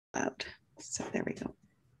out. So there we go.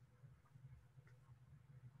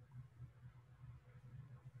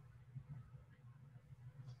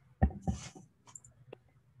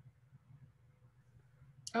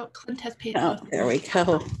 Oh, Clint has paid. Oh, there we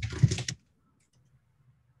go.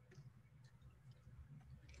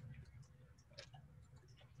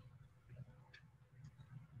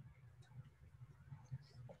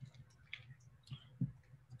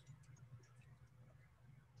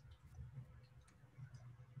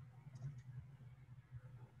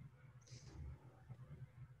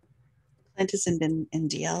 Clint has been in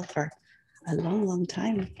DL for a long, long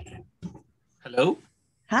time. Hello.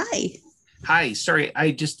 Hi. Hi. Sorry,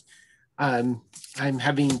 I'm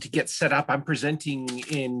having to get set up. I'm presenting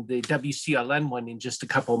in the WCLN one in just a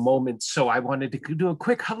couple of moments, so I wanted to do a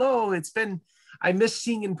quick hello. I miss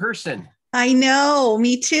seeing in person. I know,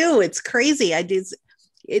 me too. It's crazy.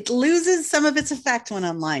 It loses some of its effect when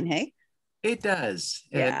online. Hey. It does.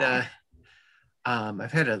 Yeah. And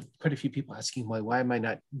I've had quite a few people asking why am I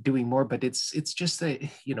not doing more, but it's just that,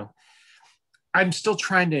 I'm still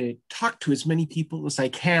trying to talk to as many people as I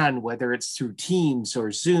can, whether it's through Teams or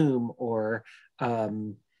Zoom or,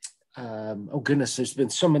 oh goodness, there's been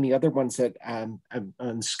so many other ones that I'm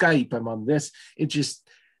on Skype, I'm on this.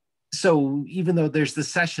 So even though there's the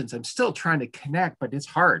sessions, I'm still trying to connect, but it's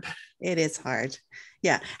hard. It is hard.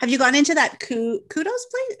 Yeah. Have you gone into that Kudos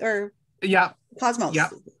place or? Yeah. Cosmos? Yeah.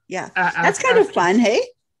 Yeah. That's kind of fun, hey?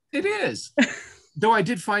 It is. Though I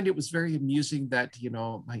did find it was very amusing that,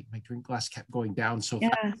 my drink glass kept going down so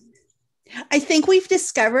fast. Yeah. I think we've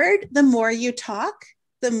discovered the more you talk,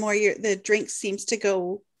 the more the drink seems to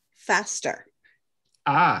go faster.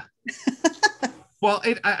 Ah. Well,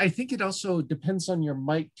 I think it also depends on your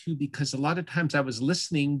mic too, because a lot of times I was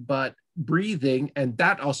listening, but breathing, and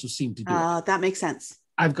that also seemed to do it. That makes sense.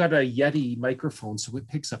 I've got a Yeti microphone, so it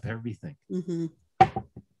picks up everything. Mm-hmm.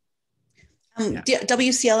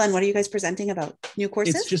 WCLN, what are you guys presenting about? New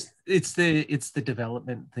courses? It's the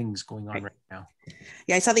development things going on right now.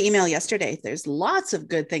 Yeah, I saw the email yesterday. There's lots of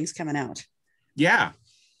good things coming out. Yeah.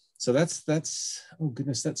 So that's oh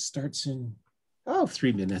goodness, that starts in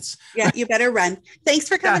 3 minutes. Yeah, you better run. Thanks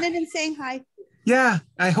for coming in and saying hi. Yeah,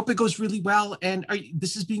 I hope it goes really well. And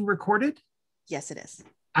this is being recorded? Yes, it is.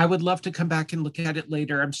 I would love to come back and look at it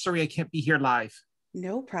later. I'm sorry I can't be here live.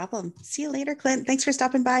 No problem. See you later, Clint. Thanks for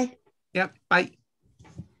stopping by. Yep. Bye.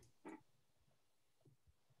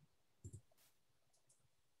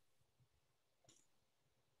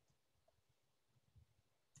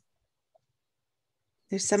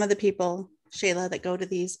 There's some of the people, Shayla, that go to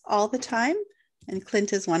these all the time. And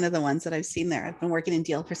Clint is one of the ones that I've seen there. I've been working in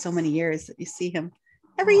DL for so many years that you see him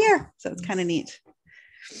every year. So it's kind of neat.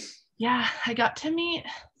 Yeah, I got to meet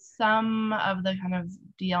some of the kind of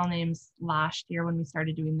DL names last year when we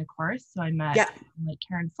started doing the course. So I met like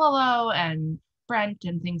Karen Fullo and Brent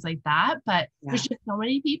and things like that. But there's just so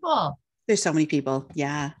many people. There's so many people.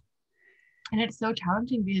 Yeah. And it's so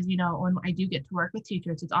challenging because, when I do get to work with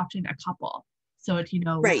teachers, it's often a couple. So it's, we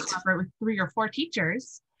collaborate with 3 or 4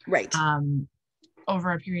 teachers. Right.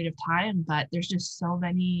 Over a period of time, but there's just so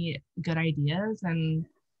many good ideas and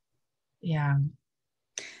yeah.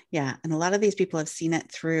 And a lot of these people have seen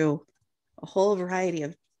it through a whole variety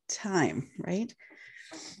of time, right?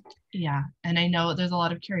 Yeah, and I know there's a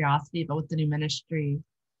lot of curiosity about what the new ministry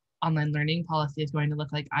online learning policy is going to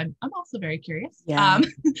look like. I'm also very curious. I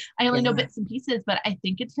only know bits and pieces, but I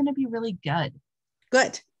think it's going to be really good.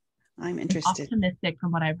 Good. I'm interested. I'm optimistic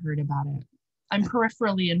from what I've heard about it. I'm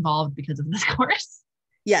peripherally involved because of this course.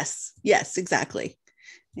 Yes, exactly.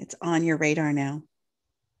 It's on your radar now.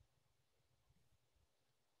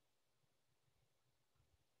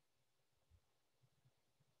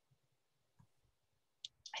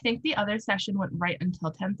 I think the other session went right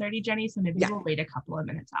until 10:30, Jenny, so maybe we'll wait a couple of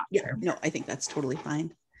minutes after. Yeah, no, I think that's totally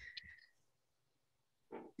fine.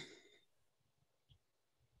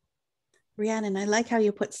 Rhiannon, I like how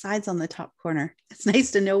you put sides on the top corner. It's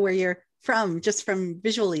nice to know where you're from, just from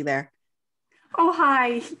visually there. Oh,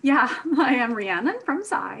 hi. Yeah, I am Rhiannon from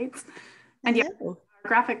Sides. And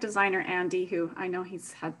graphic designer Andy, who I know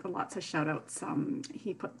he's had lots of shout outs.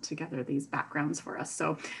 He put together these backgrounds for us.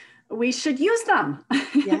 So we should use them.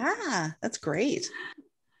 Yeah, that's great.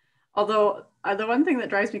 Although the one thing that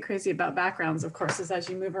drives me crazy about backgrounds, of course, is as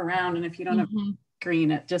you move around and if you don't have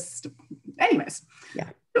green, it just, anyways. Yeah.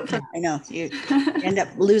 I know you end up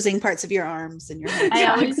losing parts of your arms and your head. I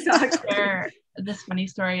always share this funny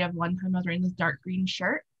story of one time I was wearing this dark green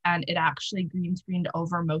shirt and it actually green screened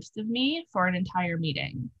over most of me for an entire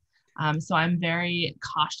meeting. So I'm very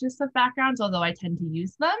cautious of backgrounds, although I tend to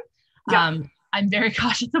use them. I'm very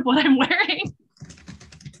cautious of what I'm wearing.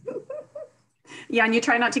 Yeah, and you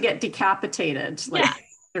try not to get decapitated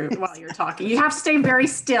while you're talking. You have to stay very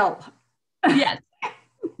still. Yes,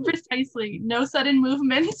 precisely. No sudden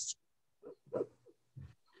movements.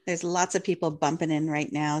 There's lots of people bumping in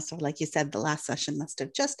right now. So like you said, the last session must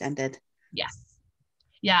have just ended. Yes.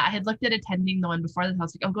 Yeah, I had looked at attending the one before this. I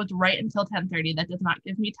was like, oh, it goes right until 10:30. That does not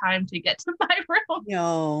give me time to get to my room.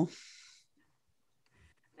 No.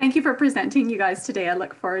 Thank you for presenting, you guys, today. I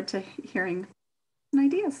look forward to hearing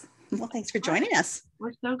ideas. Well, thanks for joining us.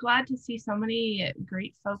 We're so glad to see so many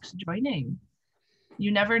great folks joining.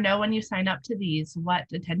 You never know when you sign up to these what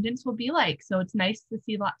attendance will be like. So it's nice to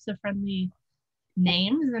see lots of friendly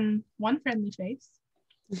names and one friendly face.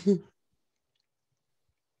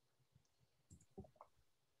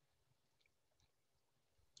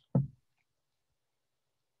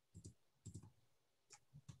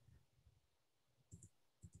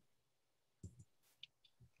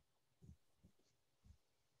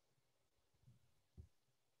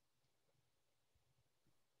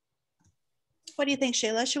 What do you think,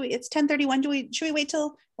 Shayla? It's 10:31. Should we wait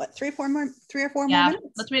till what, 3 or 4 more minutes?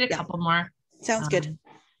 Let's wait a couple more. Sounds good.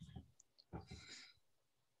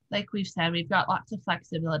 Like we've said, we've got lots of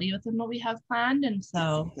flexibility within what we have planned. And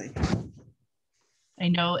so I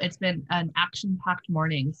know it's been an action-packed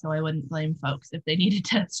morning, so I wouldn't blame folks if they needed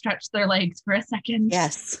to stretch their legs for a second.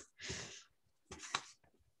 Yes.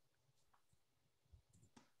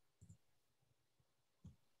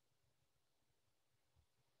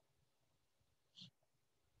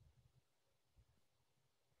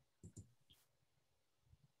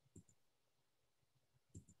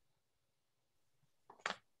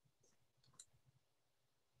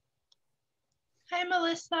 Hi,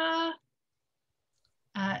 Melissa.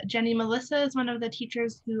 Jenny, Melissa is one of the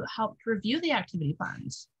teachers who helped review the activity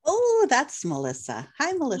plans. Oh, that's Melissa.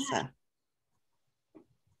 Hi, Melissa. Yeah. I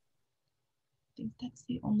think that's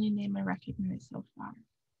the only name I recognize so far.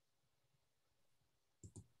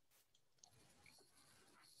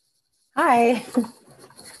 Hi.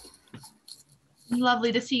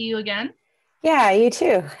 Lovely to see you again. Yeah, you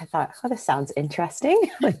too. I thought, oh, this sounds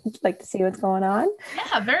interesting. I'd like to see what's going on.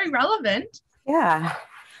 Yeah, very relevant. Yeah.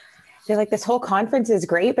 I feel like this whole conference is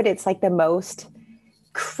great, but it's like the most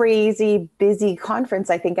crazy busy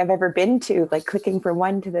conference I think I've ever been to, like clicking from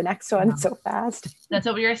one to the next one so fast. That's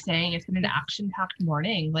what we were saying. It's been an action-packed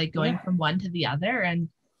morning, like going from one to the other. And,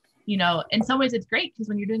 you know, in some ways it's great because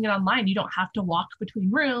when you're doing it online, you don't have to walk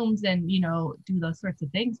between rooms and, you know, do those sorts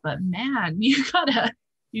of things. But man, you just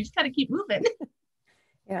gotta keep moving.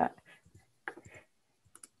 Yeah.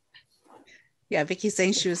 Yeah, Vicky's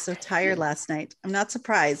saying she was so tired last night. I'm not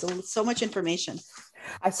surprised. So much information.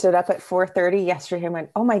 I stood up at 4:30 yesterday and went,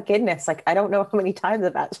 oh my goodness, like I don't know how many times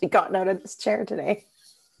I've actually gotten out of this chair today.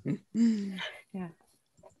 Yeah,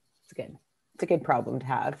 it's good. It's a good problem to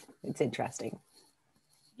have. It's interesting.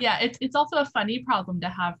 Yeah, it's also a funny problem to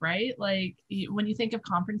have, right? Like when you think of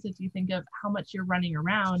conferences, you think of how much you're running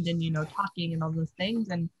around and, you know, talking and all those things.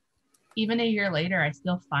 And even a year later, I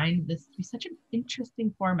still find this to be such an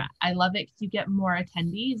interesting format. I love it because you get more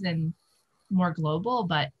attendees and more global,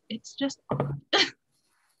 but it's just odd.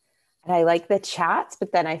 And I like the chats,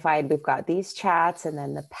 but then I find we've got these chats and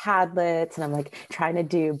then the Padlets, and I'm like trying to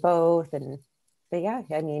do both. But yeah,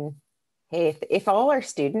 I mean, hey, if all our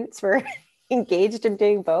students were engaged in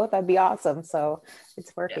doing both, that'd be awesome. So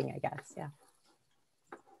it's working, I guess. Yeah.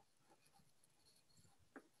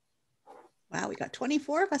 Wow, we got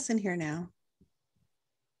 24 of us in here now.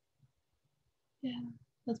 Yeah.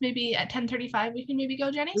 Let's maybe at 10:35, we can maybe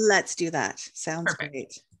go, Jenny? Let's do that. Sounds Perfect.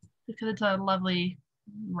 Great. Because it's a lovely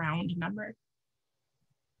round number.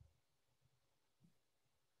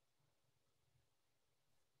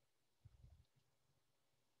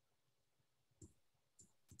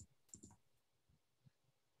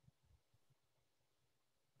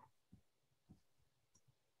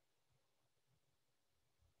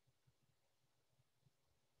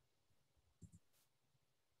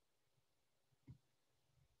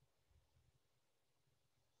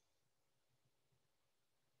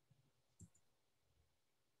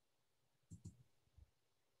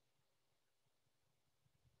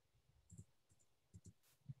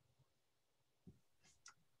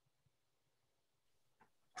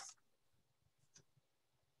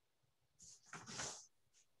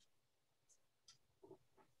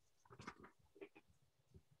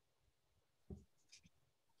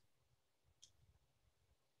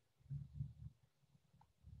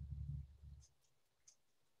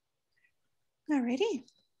 All righty.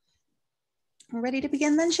 We're ready to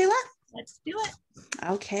begin then, Sheila? Let's do it.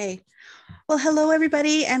 Okay. Well, hello,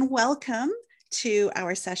 everybody, and welcome to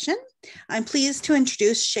our session. I'm pleased to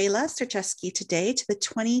introduce Shayla Sercheski today to the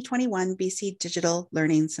 2021 BC Digital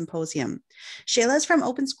Learning Symposium. Shayla is from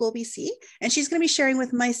Open School BC, and she's going to be sharing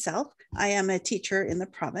with myself. I am a teacher in the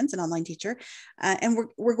province, an online teacher, and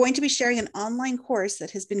we're going to be sharing an online course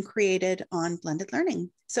that has been created on blended learning.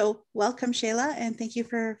 So welcome, Shayla, and thank you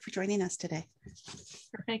for joining us today.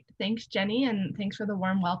 Perfect. Thanks, Jenny, and thanks for the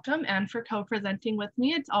warm welcome and for co-presenting with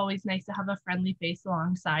me. It's always nice to have a friendly face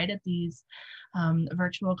alongside at these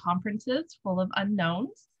virtual conferences full of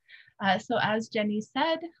unknowns. So as Jenny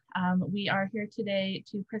said, we are here today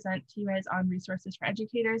to present to you guys on resources for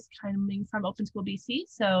educators coming from Open School BC.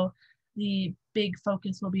 So the big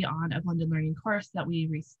focus will be on a blended learning course that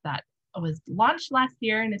was launched last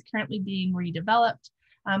year and is currently being redeveloped.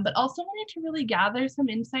 But also wanted to really gather some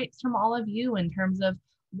insights from all of you in terms of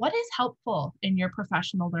what is helpful in your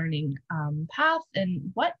professional learning path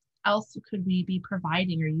and what else could we be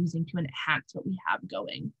providing or using to enhance what we have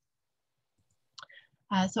going.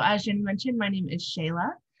 So as Jenny mentioned, my name is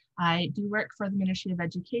Shayla. I do work for the Ministry of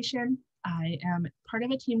Education. I am part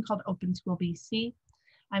of a team called Open School BC.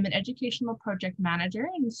 I'm an educational project manager,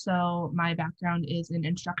 and so my background is in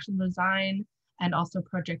instructional design and also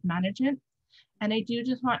project management. And I do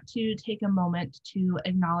just want to take a moment to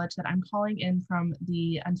acknowledge that I'm calling in from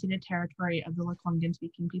the unceded territory of the Lekwungen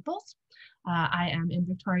speaking peoples. I am in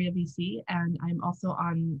Victoria, BC, and I'm also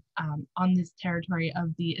on this territory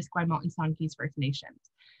of the Esquimalt and Songhees First Nations.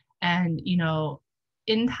 And, you know,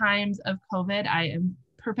 in times of COVID, I am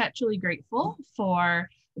perpetually grateful for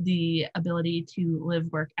the ability to live,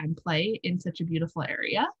 work, and play in such a beautiful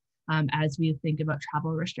area. As we think about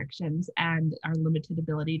travel restrictions and our limited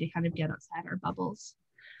ability to kind of get outside our bubbles.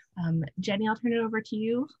 Jenny, I'll turn it over to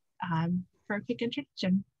you for a quick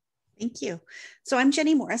introduction. Thank you. So I'm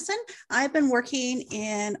Jenny Morrison. I've been working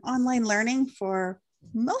in online learning for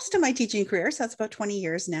most of my teaching career, so that's about 20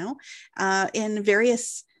 years now, in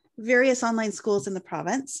various online schools in the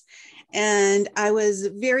province. And I was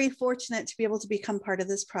very fortunate to be able to become part of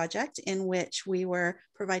this project in which we were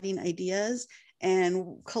providing ideas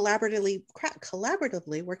and collaboratively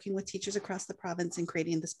working with teachers across the province and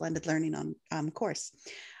creating this blended learning course.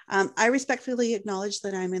 I respectfully acknowledge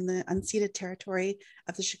that I'm in the unceded territory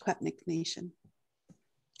of the Secwepemc Nation.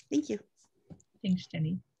 Thank you. Thanks,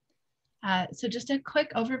 Jenny. So just a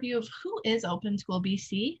quick overview of who is Open School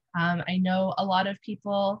BC. I know a lot of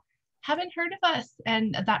people haven't heard of us,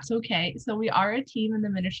 and that's okay. So we are a team in the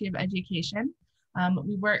Ministry of Education.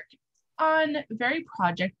 We work on very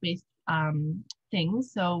project-based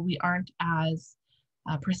things. So we aren't as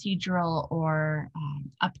procedural or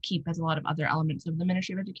upkeep as a lot of other elements of the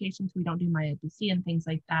Ministry of Education. So we don't do my OSBC and things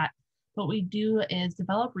like that. What we do is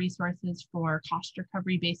develop resources for cost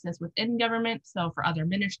recovery basis within government. So for other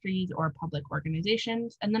ministries or public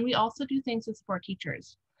organizations. And then we also do things to support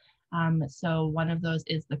teachers. So one of those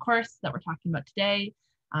is the course that we're talking about today.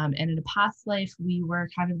 And in a past life, we were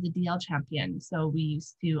kind of the DL champion. So we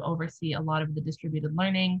used to oversee a lot of the distributed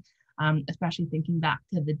learning, especially thinking back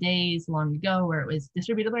to the days long ago where it was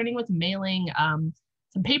distributed learning was mailing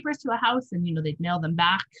some papers to a house and, you know, they'd mail them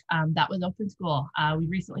back. That was Open School. We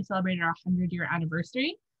recently celebrated our 100-year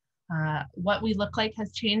anniversary. What we look like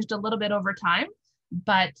has changed a little bit over time,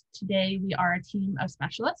 but today we are a team of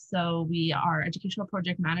specialists. So we are educational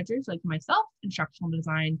project managers like myself, instructional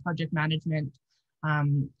design, project management,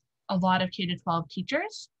 a lot of K-12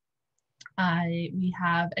 teachers. We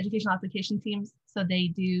have educational application teams. So they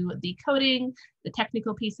do the coding, the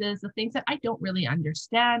technical pieces, the things that I don't really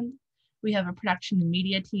understand. We have a production and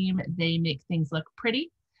media team. They make things look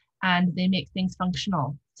pretty and they make things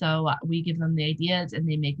functional. So we give them the ideas and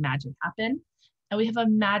they make magic happen. And we have a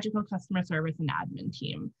magical customer service and admin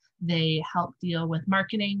team. They help deal with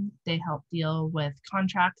marketing. They help deal with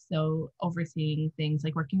contracts. So overseeing things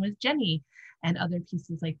like working with Jenny and other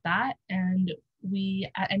pieces like that. And we,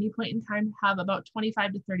 at any point in time, have about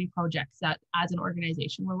 25 to 30 projects that as an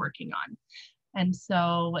organization we're working on. And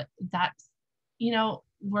so that's, you know,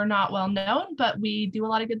 we're not well known, but we do a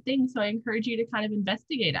lot of good things. So I encourage you to kind of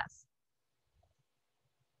investigate us.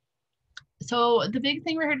 So the big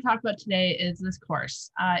thing we're here to talk about today is this course.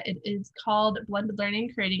 It is called Blended Learning,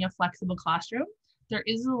 Creating a Flexible Classroom. There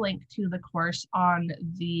is a link to the course on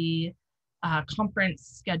the conference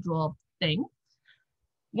schedule thing.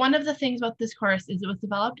 One of the things about this course is it was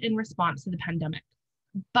developed in response to the pandemic.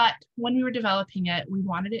 But when we were developing it, we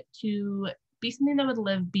wanted it to be something that would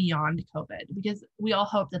live beyond COVID, because we all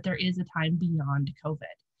hope that there is a time beyond COVID.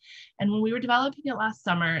 And when we were developing it last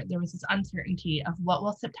summer, there was this uncertainty of what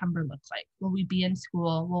will September look like? Will we be in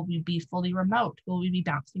school? Will we be fully remote? Will we be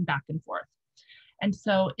bouncing back and forth? And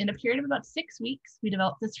so in a period of about 6 weeks, we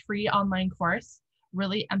developed this free online course,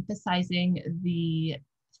 really emphasizing the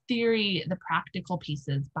theory, the practical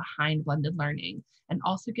pieces behind blended learning, and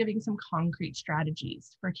also giving some concrete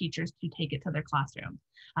strategies for teachers to take it to their classroom.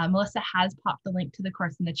 Melissa has popped the link to the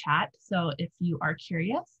course in the chat, so if you are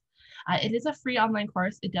curious, it is a free online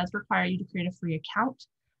course. It does require you to create a free account,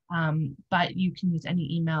 but you can use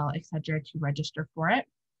any email, etc., to register for it.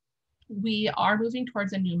 We are moving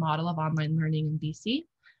towards a new model of online learning in BC.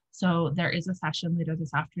 So there is a session later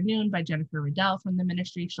this afternoon by Jennifer Riddell from the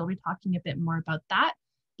ministry. She'll be talking a bit more about that,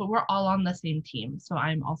 but we're all on the same team. So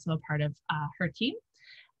I'm also a part of her team.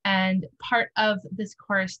 And part of this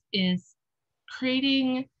course is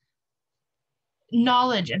creating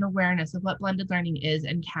knowledge and awareness of what blended learning is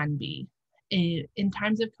and can be. In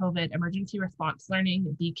times of COVID, emergency response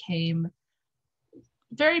learning became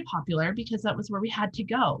very popular because that was where we had to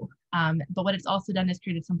go. But what it's also done is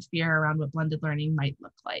created some fear around what blended learning might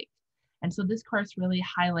look like. And so this course really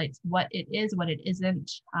highlights what it is, what it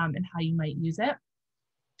isn't, and how you might use it.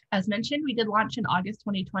 As mentioned, we did launch in August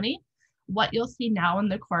 2020. What you'll see now in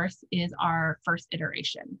the course is our first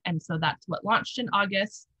iteration. And so that's what launched in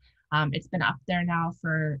August. It's been up there now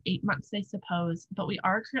for 8 months, I suppose, but we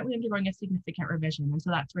are currently undergoing a significant revision. And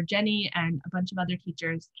so that's where Jenny and a bunch of other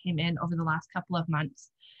teachers came in over the last couple of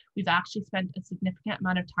months. We've actually spent a significant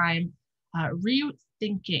amount of time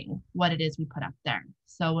rethinking what it is we put up there.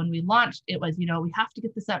 So when we launched, it was, we have to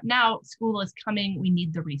get this up now. School is coming. We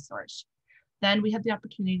need the resource. Then we had the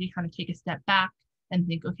opportunity to kind of take a step back and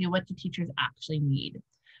think, okay, what do teachers actually need?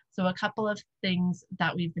 So a couple of things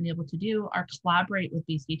that we've been able to do are collaborate with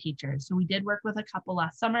BC teachers. So we did work with a couple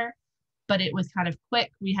last summer, but it was kind of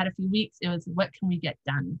quick. We had a few weeks. It was, what can we get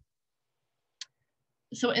done?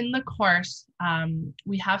 So in the course,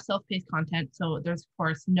 we have self-paced content. So there's, of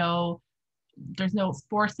course, there's no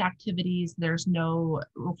forced activities. There's no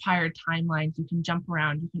required timelines. You can jump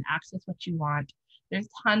around. You can access what you want. There's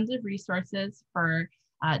tons of resources for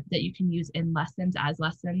that you can use in lessons as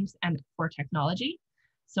lessons and for technology.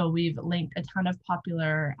 So we've linked a ton of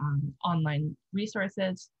popular online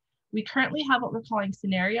resources. We currently have what we're calling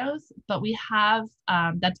scenarios, but we have,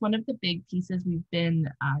 that's one of the big pieces we've been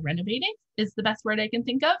renovating, is the best word I can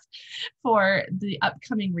think of, for the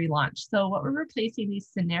upcoming relaunch. So what we're replacing these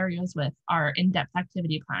scenarios with are in-depth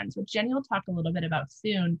activity plans, which Jenny will talk a little bit about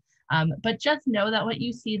soon, but just know that what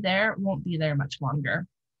you see there won't be there much longer.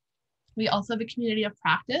 We also have a community of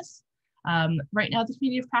practice. Right now, the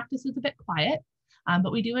community of practice is a bit quiet.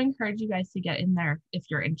 But we do encourage you guys to get in there if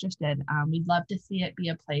you're interested. We'd love to see it be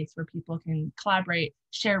a place where people can collaborate,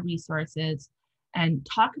 share resources, and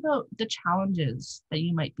talk about the challenges that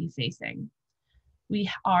you might be facing. We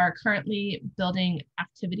are currently building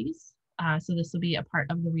activities. So this will be a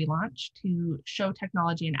part of the relaunch to show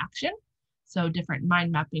technology in action. So different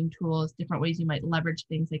mind mapping tools, different ways you might leverage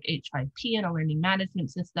things like H5P and a learning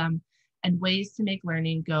management system, and ways to make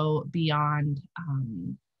learning go beyond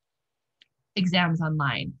exams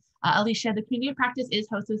online. Alicia, the community of practice is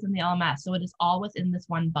hosted in the LMS, so it is all within this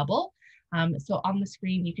one bubble. So on the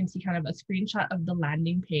screen, you can see kind of a screenshot of the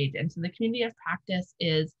landing page. And so the community of practice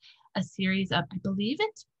is a series of, I believe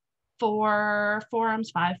it's 5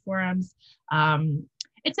 forums.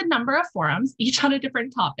 It's a number of forums, each on a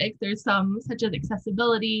different topic. There's some such as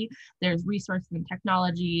accessibility, there's resources and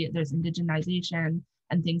technology, there's indigenization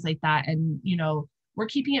and things like that. And, we're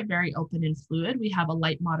keeping it very open and fluid. We have a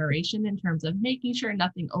light moderation in terms of making sure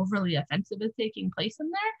nothing overly offensive is taking place in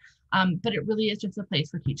there, but it really is just a place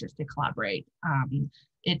for teachers to collaborate.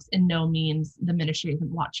 It's in no means the ministry isn't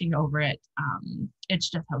watching over it. It's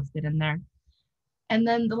just hosted in there. And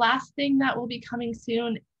then the last thing that will be coming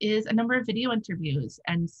soon is a number of video interviews.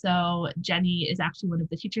 And so Jenny is actually one of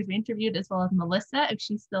the teachers we interviewed, as well as Melissa, if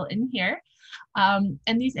she's still in here. And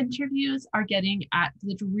these interviews are getting at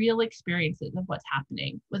the real experiences of what's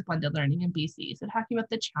happening with blended learning in BC. So talking about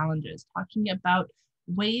the challenges, talking about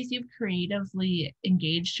ways you've creatively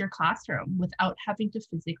engaged your classroom without having to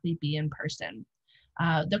physically be in person.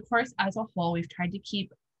 The course as a whole, we've tried to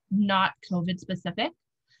keep not COVID specific.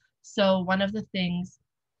 So one of the things,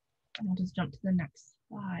 and I'll just jump to the next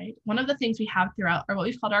slide. One of the things we have throughout are what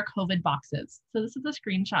we've called our COVID boxes. So this is a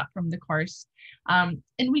screenshot from the course. And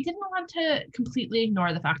we didn't want to completely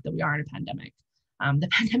ignore the fact that we are in a pandemic. The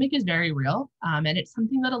pandemic is very real, and it's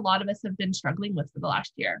something that a lot of us have been struggling with for the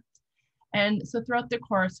last year. And so throughout the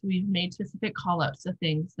course, we've made specific call outs to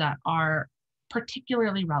things that are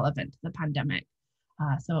particularly relevant to the pandemic.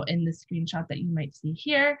 So in the screenshot that you might see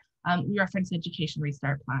here, we reference Education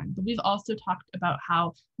Restart Plan, but we've also talked about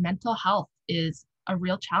how mental health is a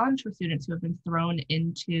real challenge for students who have been thrown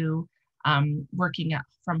into working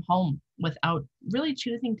from home without really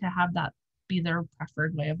choosing to have that be their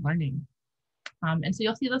preferred way of learning. And so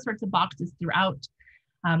you'll see those sorts of boxes throughout.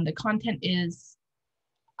 The content is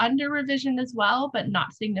under revision as well, but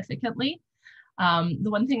not significantly. The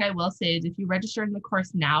one thing I will say is if you register in the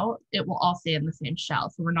course now, it will all stay in the same shell.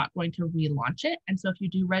 So we're not going to relaunch it. And so if you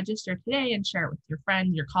do register today and share it with your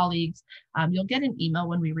friends, your colleagues, you'll get an email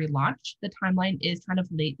when we relaunch. The timeline is kind of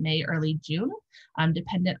late May, early June,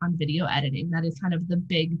 dependent on video editing. That is kind of the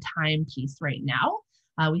big time piece right now.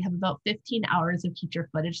 We have about 15 hours of teacher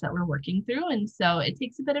footage that we're working through. And so it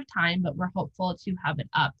takes a bit of time, but we're hopeful to have it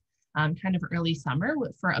up kind of early summer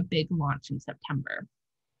for a big launch in September.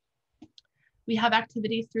 We have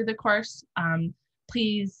activities through the course.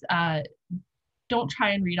 Please don't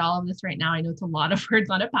try and read all of this right now. I know it's a lot of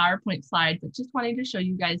words on a PowerPoint slide, but just wanting to show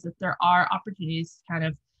you guys that there are opportunities to kind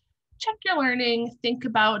of check your learning, think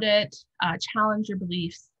about it, challenge your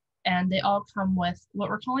beliefs, and they all come with what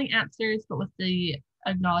we're calling answers, but with the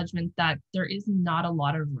acknowledgement that there is not a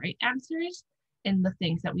lot of right answers in the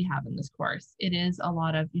things that we have in this course. It is a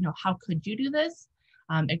lot of, how could you do this?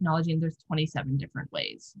 Acknowledging there's 27 different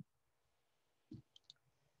ways.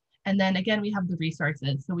 And then again, we have the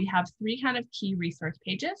resources. So we have 3 kind of key resource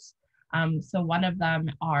pages. So one of them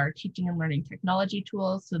are teaching and learning technology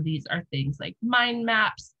tools. So these are things like mind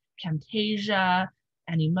maps, Camtasia,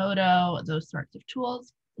 Animoto, those sorts of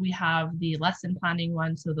tools. We have the lesson planning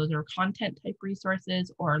one. So those are content type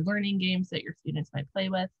resources or learning games that your students might play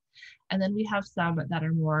with. And then we have some that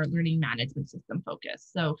are more learning management system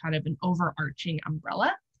focused. So kind of an overarching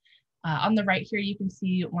umbrella. On the right here, you can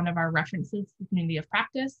see one of our references to community of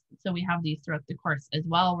practice. So we have these throughout the course as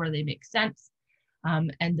well, where they make sense.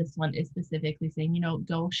 And this one is specifically saying,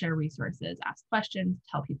 go share resources, ask questions,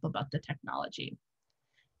 tell people about the technology.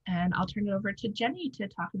 And I'll turn it over to Jenny to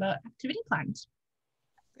talk about activity plans.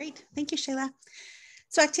 Great, thank you, Shayla.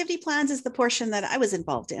 So activity plans is the portion that I was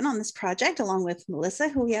involved in on this project, along with Melissa,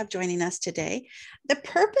 who we have joining us today. The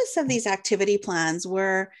purpose of these activity plans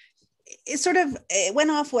were, it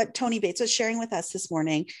went off what Tony Bates was sharing with us this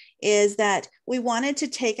morning, is that we wanted to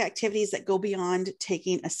take activities that go beyond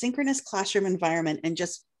taking a synchronous classroom environment and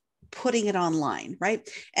just putting it online, right?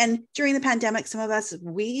 And during the pandemic, some of us,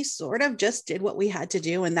 we sort of just did what we had to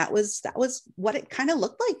do. And that was what it kind of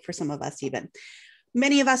looked like for some of us even.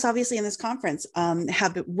 Many of us, obviously, in this conference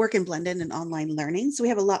have work in blended and online learning. So we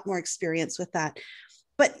have a lot more experience with that.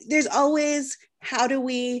 But there's always, how do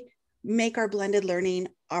we make our blended learning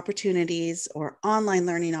opportunities or online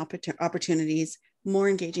learning opportunities more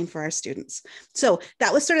engaging for our students? So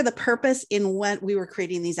that was sort of the purpose in when we were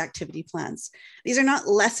creating these activity plans. These are not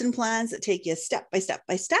lesson plans that take you step by step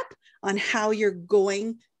by step on how you're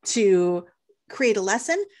going to create a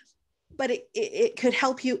lesson, but it could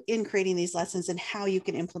help you in creating these lessons and how you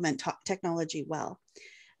can implement technology well.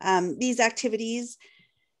 These activities,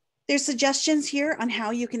 there's suggestions here on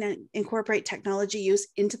how you can incorporate technology use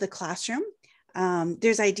into the classroom.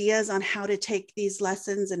 There's ideas on how to take these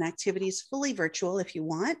lessons and activities fully virtual if you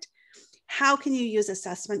want. How can you use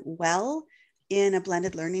assessment well in a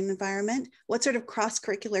blended learning environment? What sort of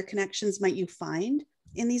cross-curricular connections might you find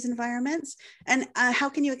in these environments? And how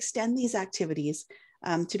can you extend these activities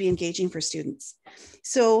to be engaging for students?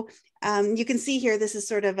 So you can see here, this is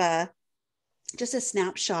sort of just a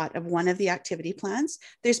snapshot of one of the activity plans.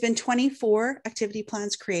 There's been 24 activity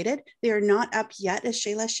plans created. They are not up yet, as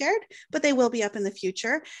Shayla shared, but they will be up in the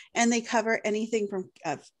future. And they cover anything from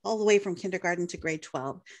all the way from kindergarten to grade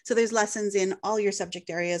 12. So there's lessons in all your subject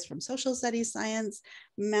areas, from social studies, science,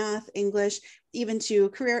 math, English, even to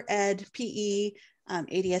career ed, PE,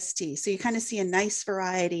 ADST. So you kind of see a nice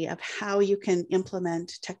variety of how you can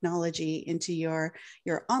implement technology into your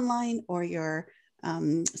online or your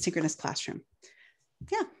synchronous classroom.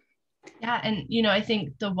 Yeah, and I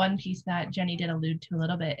think the one piece that Jenny did allude to a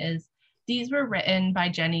little bit is these were written by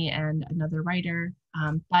Jenny and another writer,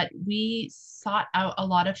 but we sought out a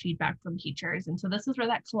lot of feedback from teachers. And so this is where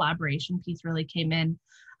that collaboration piece really came in.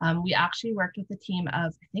 We actually worked with a team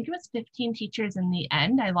of, I think it was 15 teachers in the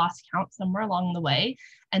end. I lost count somewhere along the way,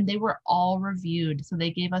 and they were all reviewed. So they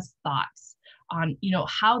gave us thoughts on,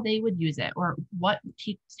 how they would use it or what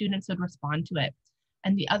students would respond to it.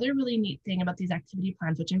 And the other really neat thing about these activity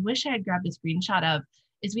plans, which I wish I had grabbed a screenshot of,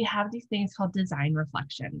 is we have these things called design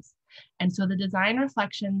reflections. And so the design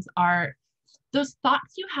reflections are those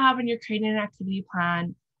thoughts you have when you're creating an activity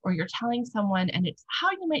plan, or you're telling someone, and it's how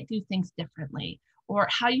you might do things differently, or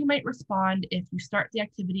how you might respond if you start the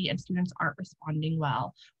activity and students aren't responding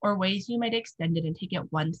well, or ways you might extend it and take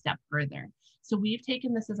it one step further. So we've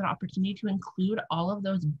taken this as an opportunity to include all of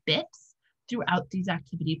those bits throughout these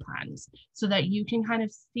activity plans so that you can kind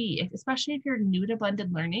of see, especially if you're new to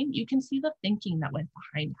blended learning, you can see the thinking that went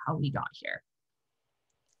behind how we got here.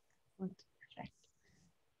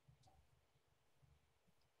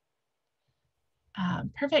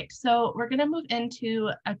 Perfect. So we're going to move into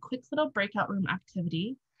a quick little breakout room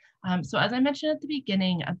activity. So as I mentioned at the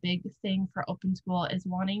beginning, a big thing for Open School is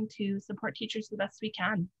wanting to support teachers the best we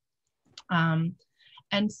can.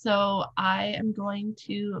 And so I am going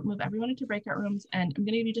to move everyone into breakout rooms, and I'm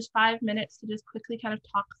going to give you just 5 minutes to just quickly kind of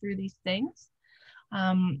talk through these things.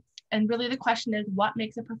 And really the question is, what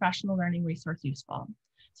makes a professional learning resource useful?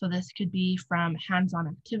 So this could be from hands-on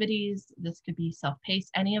activities, this could be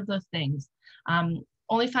self-paced, any of those things.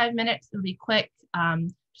 Only 5 minutes, it'll be quick.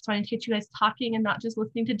 Just wanting to get you guys talking and not just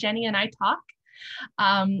listening to Jenny and I talk.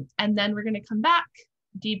 And then we're gonna come back,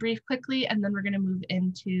 debrief quickly, and then we're gonna move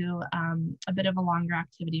into a bit of a longer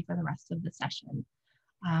activity for the rest of the session.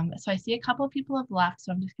 So I see a couple of people have left,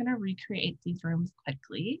 so I'm just gonna recreate these rooms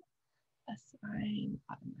quickly. Assign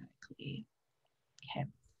automatically. Okay,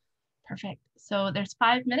 perfect. So there's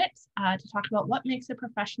 5 minutes to talk about what makes a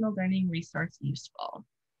professional learning resource useful.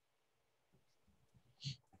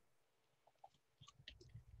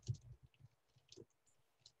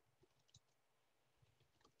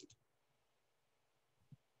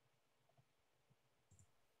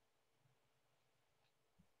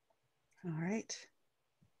 All right.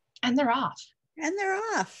 And they're off. And they're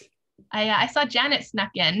off. I saw Janet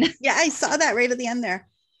snuck in. Yeah, I saw that right at the end there.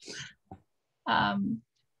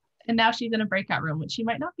 And now she's in a breakout room, which she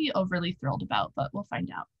might not be overly thrilled about, but we'll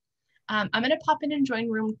find out. I'm going to pop in and join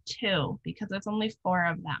room 2 because there's only 4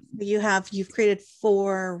 of them. You've created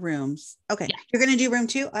 4 rooms. Okay, yeah. You're going to do room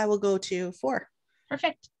 2. I will go to 4.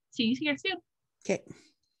 Perfect. See you here soon. Okay.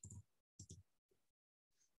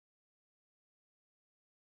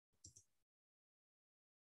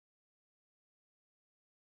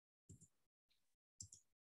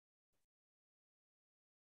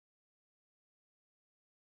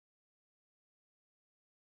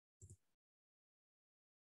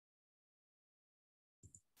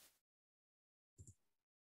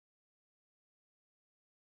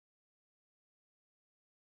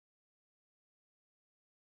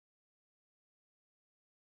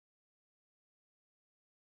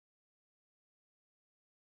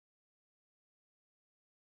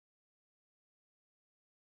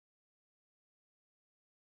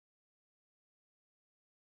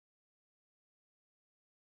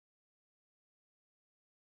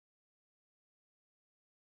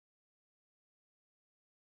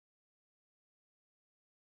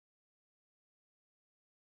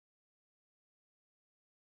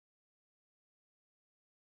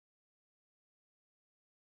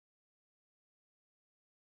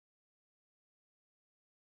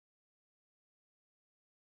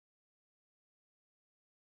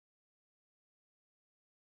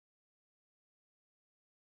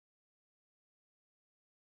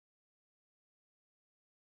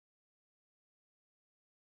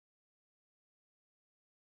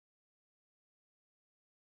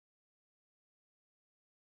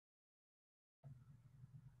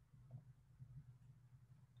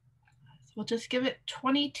 We'll just give it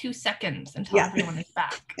 22 seconds until everyone is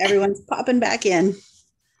back. Everyone's popping back in.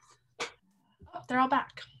 Oh, they're all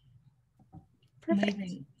back. Perfect.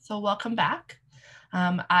 Amazing. So welcome back.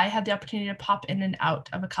 I had the opportunity to pop in and out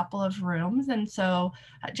of a couple of rooms. And so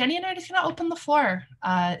Jenny and I are just going to open the floor,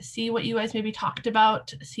 see what you guys maybe talked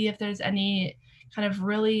about, see if there's any kind of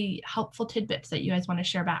really helpful tidbits that you guys want to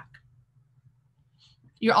share back.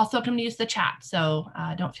 You're also welcome to use the chat, so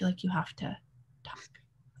don't feel like you have to talk.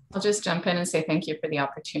 I'll just jump in and say thank you for the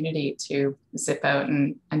opportunity to zip out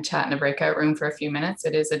and chat in a breakout room for a few minutes.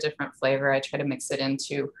 It is a different flavor. I try to mix it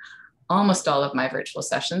into almost all of my virtual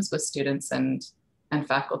sessions with students and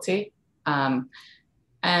faculty. And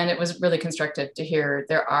it was really constructive to hear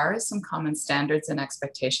there are some common standards and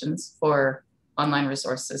expectations for online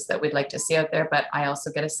resources that we'd like to see out there, but I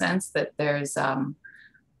also get a sense that there's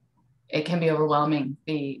it can be overwhelming,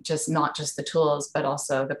 not just the tools, but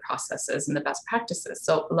also the processes and the best practices.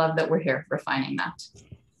 So love that we're here refining that.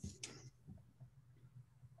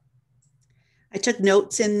 I took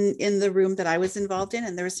notes in the room that I was involved in,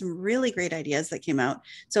 and there were some really great ideas that came out.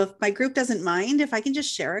 So if my group doesn't mind, if I can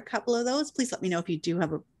just share a couple of those, please let me know if you do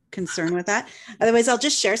have a concern with that. Otherwise, I'll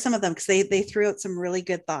just share some of them because they threw out some really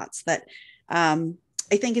good thoughts that I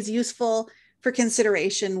think is useful for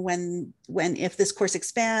consideration if this course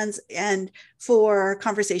expands, and for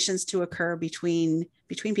conversations to occur between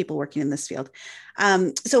people working in this field.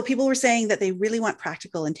 So people were saying that they really want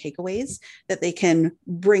practical and takeaways that they can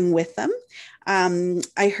bring with them.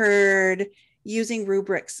 I heard using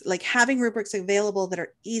rubrics, like having rubrics available that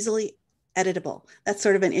are easily editable. That's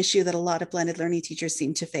sort of an issue that a lot of blended learning teachers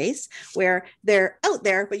seem to face, where they're out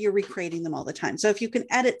there, but you're recreating them all the time. So if you can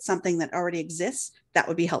edit something that already exists, that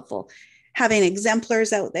would be helpful. Having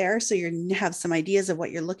exemplars out there so you have some ideas of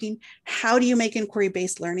what you're looking. How do you make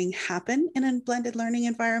inquiry-based learning happen in a blended learning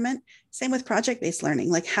environment? Same with project-based learning.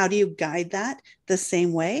 Like, how do you guide that the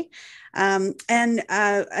same way?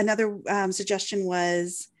 Another suggestion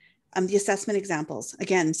was the assessment examples.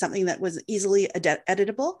 Again, something that was easily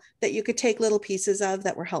editable that you could take little pieces of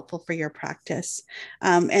that were helpful for your practice.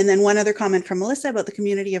 And then one other comment from Melissa about the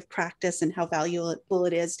community of practice and how valuable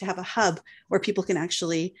it is to have a hub where people can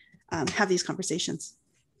actually have these conversations.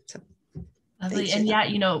 So, lovely. And yeah,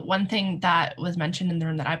 you know, one thing that was mentioned in the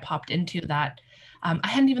room that I popped into that I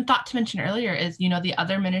hadn't even thought to mention earlier is, you know, the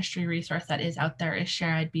other ministry resource that is out there is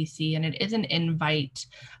ShareEd.BC, and it is an invite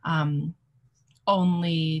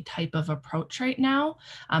only type of approach right now.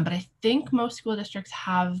 But I think most school districts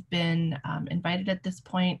have been invited at this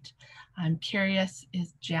point. I'm curious,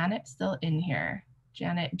 is Janet still in here?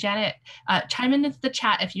 Janet, chime into the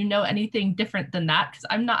chat if you know anything different than that, because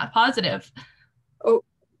I'm not positive. Oh,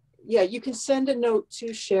 yeah, you can send a note to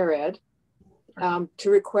ShareEd to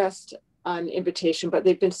request an invitation, but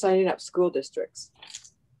they've been signing up school districts.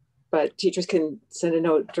 But teachers can send a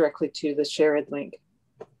note directly to the ShareEd link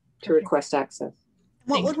to request access.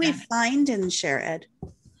 What would we find in ShareEd?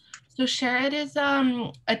 So ShareEd is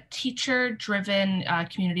a teacher-driven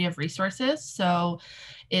community of resources. So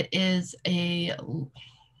it is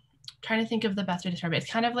trying to think of the best way to describe it.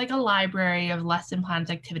 It's kind of like a library of lesson plans,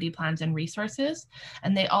 activity plans, and resources.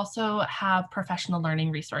 And they also have professional learning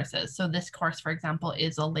resources. So this course, for example,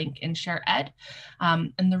 is a link in ShareEd.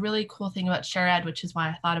 And the really cool thing about ShareEd, which is why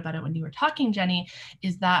I thought about it when you were talking, Jenny,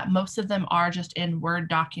 is that most of them are just in Word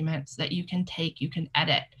documents that you can take, you can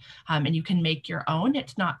edit, and you can make your own.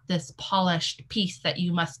 It's not this polished piece that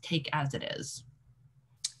you must take as it is.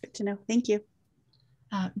 Good to know. Thank you.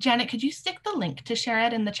 Janet, could you stick the link to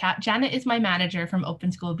ShareEd in the chat? Janet is my manager from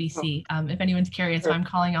Open School BC. If anyone's curious, so I'm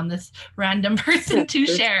calling on this random person to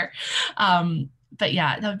share. But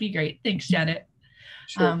yeah, that would be great. Thanks, Janet.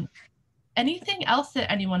 Sure. Anything else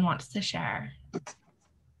that anyone wants to share?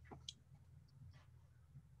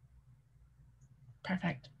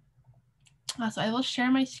 Perfect. So I will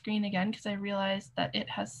share my screen again because I realized that it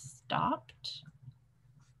has stopped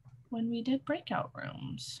when we did breakout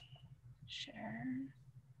rooms. Share.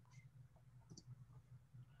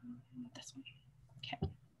 This one.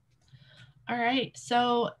 Okay. All right.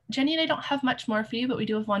 So Jenny and I don't have much more for you, but we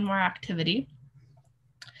do have one more activity.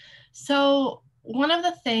 So one of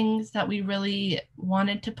the things that we really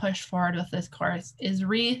wanted to push forward with this course is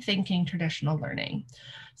rethinking traditional learning.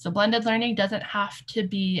 So blended learning doesn't have to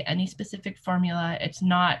be any specific formula. It's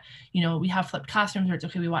not, you know, we have flipped classrooms where it's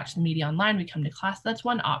okay, we watch the media online, we come to class. That's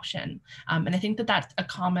one option. And I think that that's a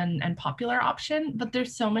common and popular option, but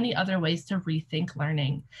there's so many other ways to rethink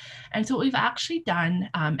learning. And so what we've actually done,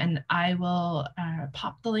 and I will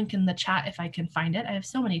pop the link in the chat if I can find it. I have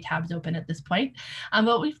so many tabs open at this point. But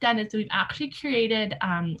what we've done is we've actually created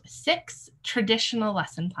 6 traditional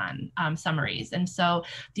lesson plan summaries. And so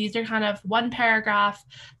these are kind of one paragraph,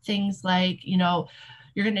 things like, you know,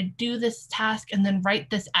 you're going to do this task and then write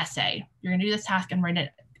this essay. You're going to do this task and write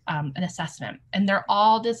an assessment. And they're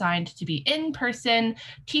all designed to be in-person,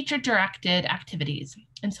 teacher-directed activities.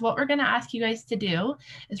 And so what we're going to ask you guys to do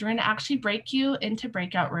is we're going to actually break you into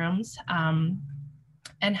breakout rooms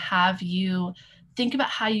and have you think about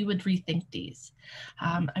how you would rethink these.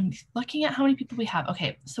 I'm looking at how many people we have.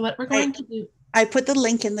 Okay, so what we're going to do. I put the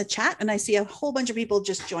link in the chat and I see a whole bunch of people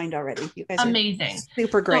just joined already. You guys amazing. Are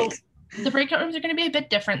super great. So the breakout rooms are going to be a bit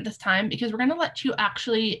different this time because we're going to let you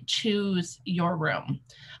actually choose your room.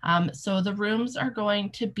 So the rooms are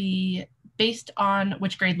going to be based on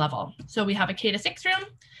which grade level. So we have a K to 6 room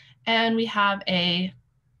and we have a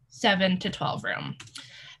 7 to 12 room.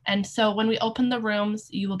 And so when we open the rooms,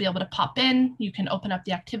 you will be able to pop in, you can open up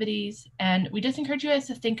the activities, and we just encourage you guys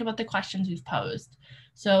to think about the questions we've posed.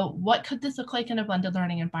 So what could this look like in a blended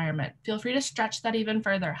learning environment? Feel free to stretch that even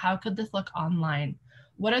further. How could this look online?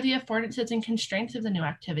 What are the affordances and constraints of the new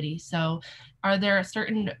activity? So are there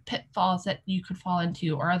certain pitfalls that you could fall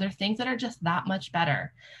into, or are there things that are just that much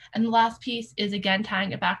better? And the last piece is, again,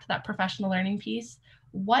 tying it back to that professional learning piece.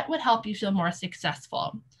 What would help you feel more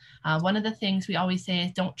successful? One of the things we always say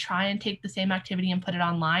is don't try and take the same activity and put it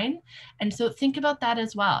online. And so think about that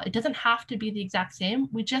as well. It doesn't have to be the exact same.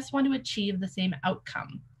 We just want to achieve the same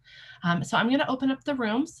outcome. So I'm going to open up the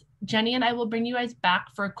rooms. Jenny and I will bring you guys back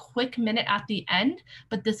for a quick minute at the end,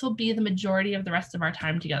 but this will be the majority of the rest of our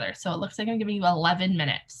time together. So it looks like I'm giving you 11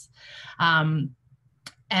 minutes.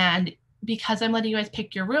 And because I'm letting you guys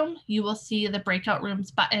pick your room, you will see the breakout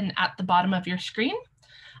rooms button at the bottom of your screen.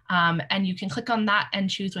 And you can click on that and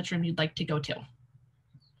choose which room you'd like to go to.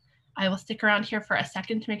 I will stick around here for a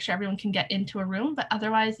second to make sure everyone can get into a room, but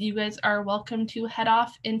otherwise you guys are welcome to head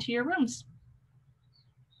off into your rooms.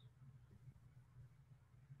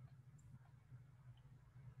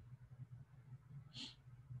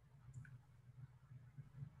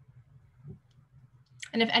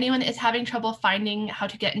 And if anyone is having trouble finding how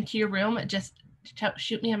to get into your room, just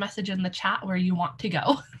shoot me a message in the chat where you want to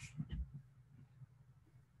go.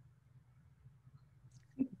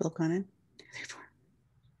 Bill Conan.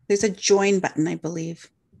 There's a join button, I believe,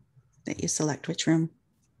 that you select which room.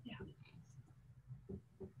 Yeah.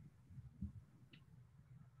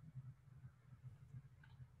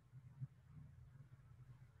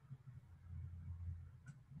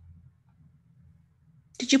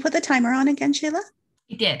 Did you put the timer on again, Sheila?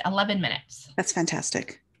 We did, 11 minutes. That's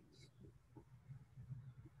fantastic.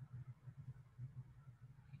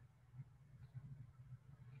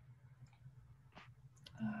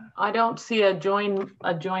 I don't see a join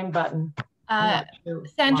button.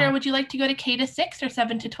 Sandra, would you like to go to K to 6 or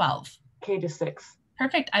 7 to 12? K to 6.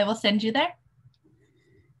 Perfect. I will send you there.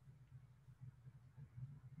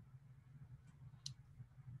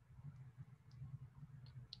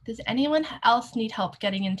 Does anyone else need help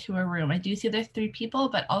getting into a room? I do see there's 3 people,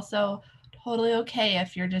 but also totally okay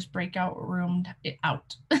if you're just breakout roomed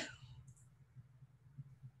out.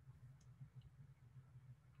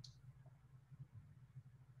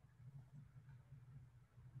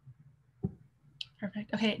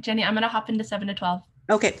 Perfect. Okay, Jenny, I'm going to hop into 7 to 12.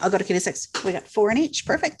 Okay, I'll go to K to 6. We got 4 in each.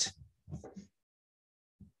 Perfect.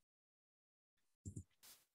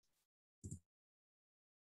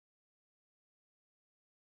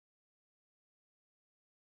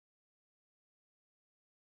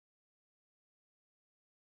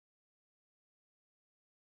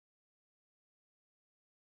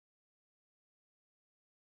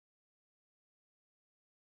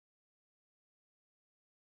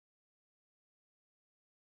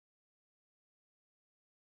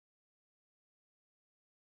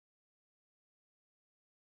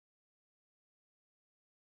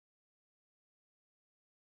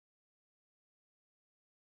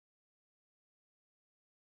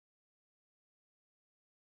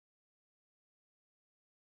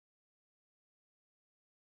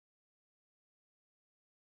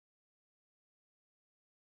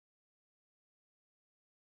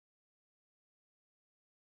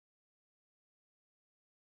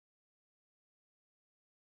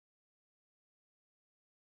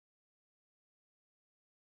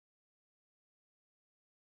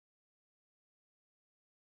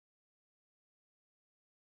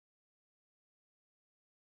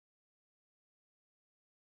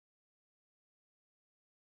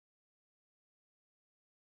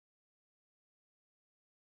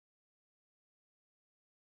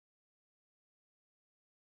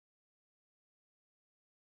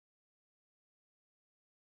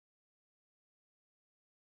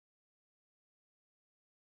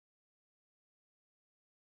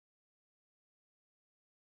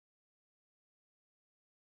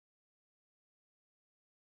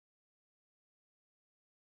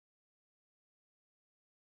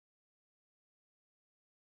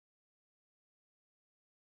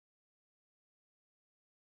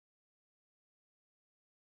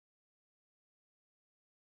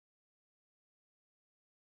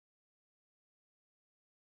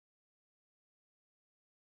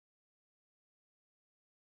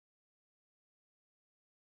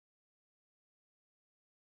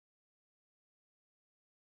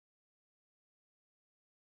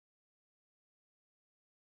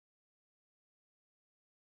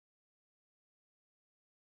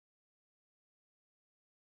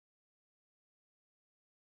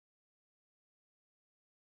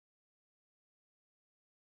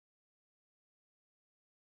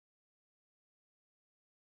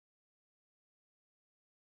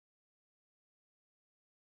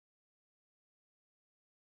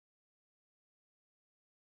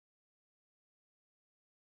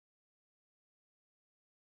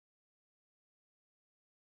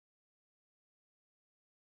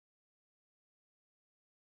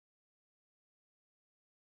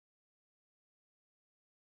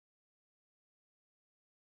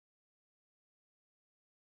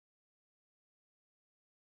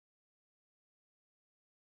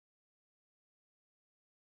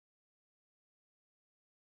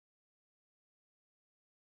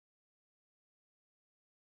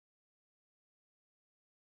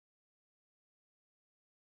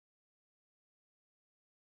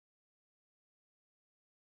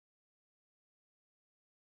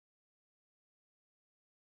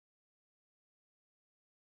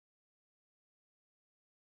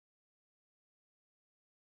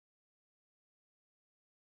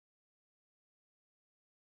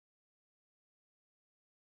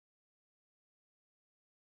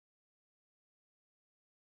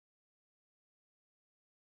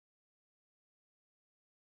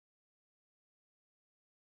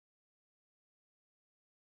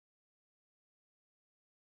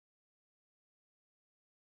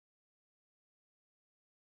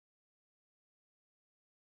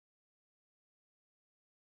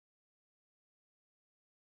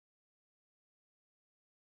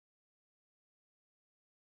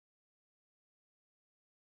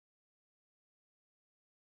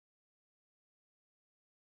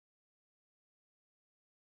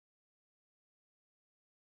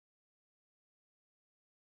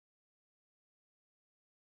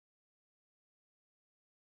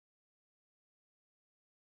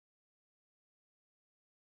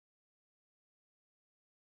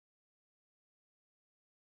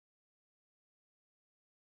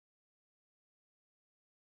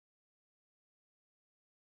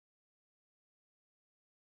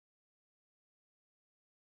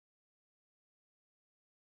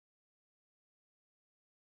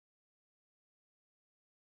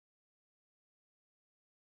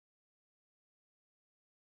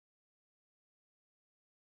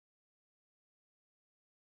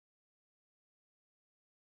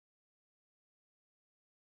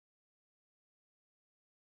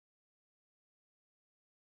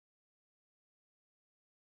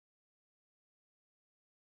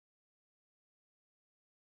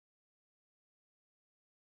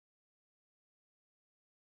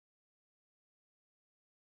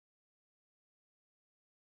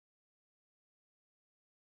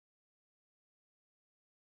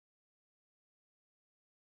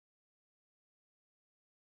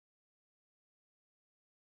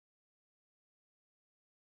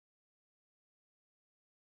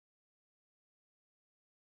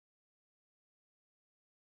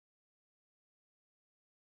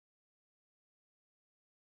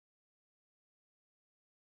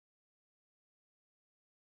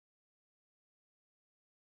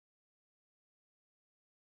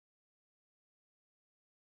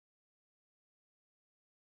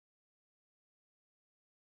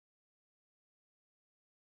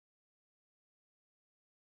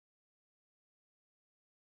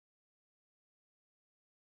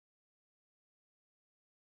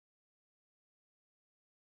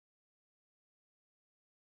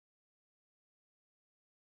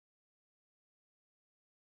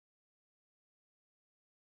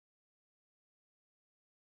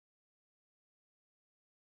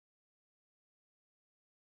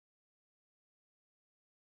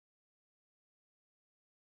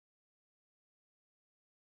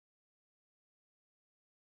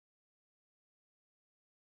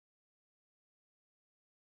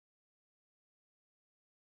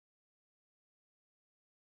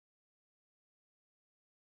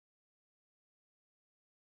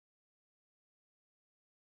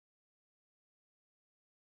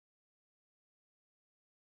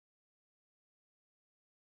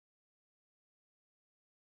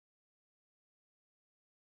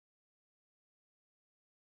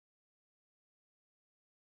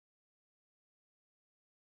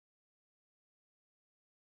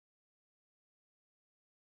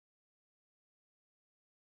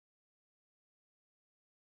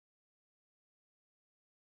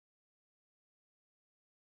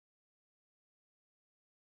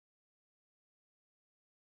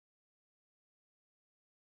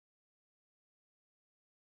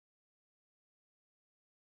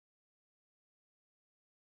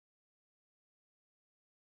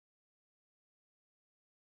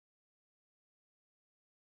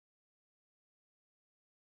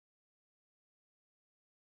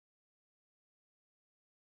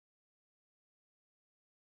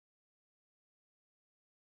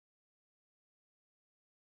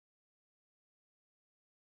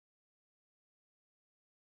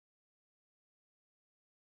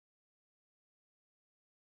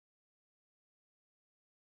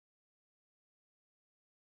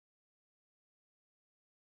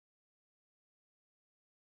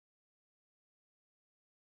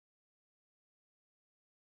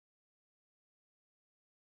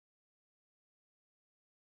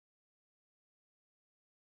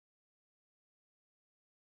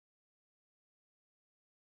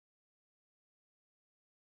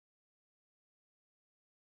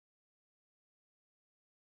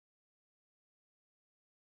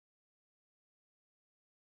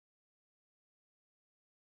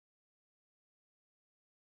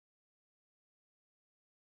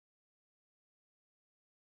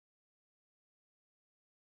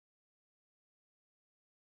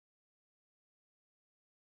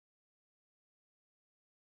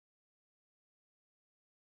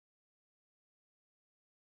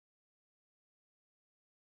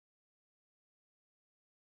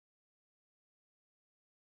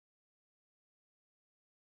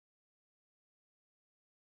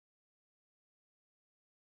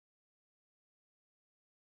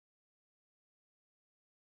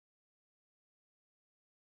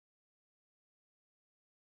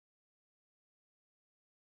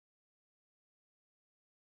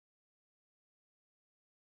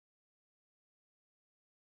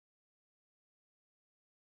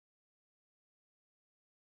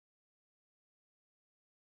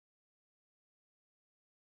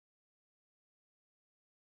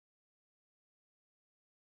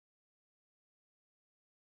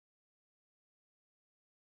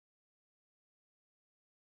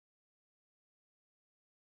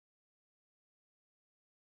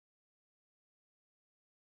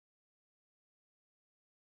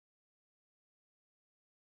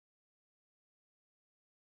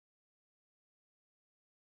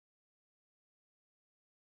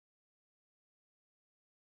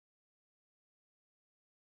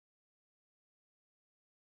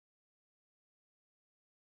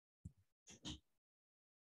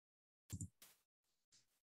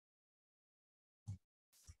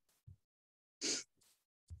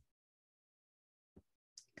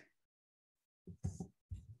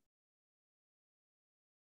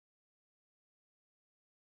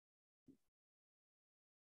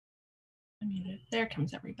 There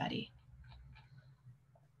comes everybody.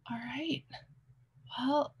 All right.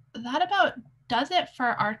 Well, that about does it for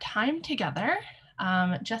our time together.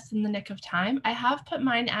 Just in the nick of time. I have put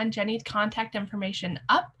mine and Jenny's contact information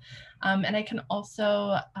up, and I can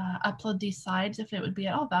also upload these slides if it would be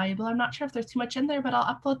at all valuable. I'm not sure if there's too much in there, but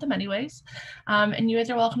I'll upload them anyways. And you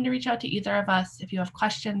guys are welcome to reach out to either of us if you have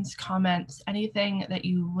questions, comments, anything that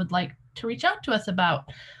you would like to reach out to us about.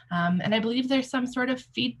 And I believe there's some sort of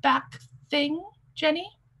feedback thing, Jenny?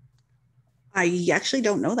 I actually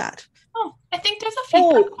don't know that. Oh, I think there's a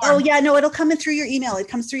feedback form. Yeah, no, it'll come in through your email. It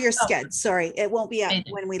comes through your sched. Sorry, it won't be up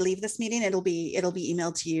when we leave this meeting. It'll be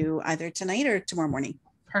emailed to you either tonight or tomorrow morning.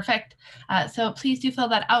 Perfect. So please do fill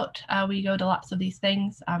that out. We go to lots of these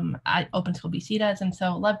things. Open School BC does, and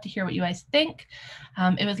so love to hear what you guys think.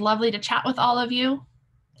 It was lovely to chat with all of you,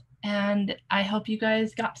 and I hope you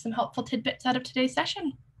guys got some helpful tidbits out of today's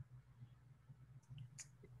session.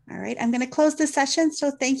 All right, I'm going to close this session.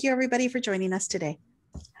 So thank you everybody for joining us today.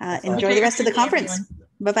 Enjoy the rest of the conference.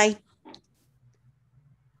 Bye-bye.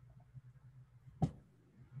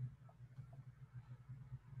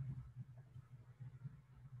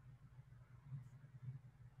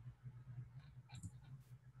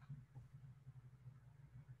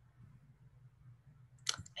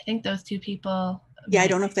 I think those two people. Yeah, I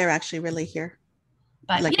don't know if they're actually really here.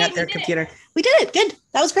 But like at their computer. We did it. Good.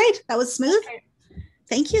 That was great. That was smooth. Okay.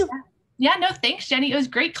 Thank you. Yeah, no, thanks, Jenny. It was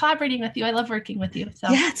great collaborating with you. I love working with you. So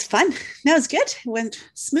yeah, it's fun. No, it's good. It went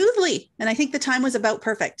smoothly. And I think the time was about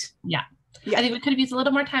perfect. Yeah. I think we could have used a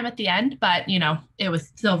little more time at the end, but you know, it was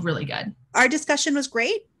still really good. Our discussion was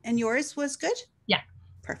great and yours was good? Yeah.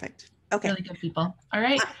 Perfect. Okay. Really good people. All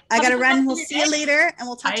right. I got to run. We'll see you later and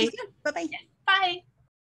we'll talk to you soon. Bye-bye. Bye.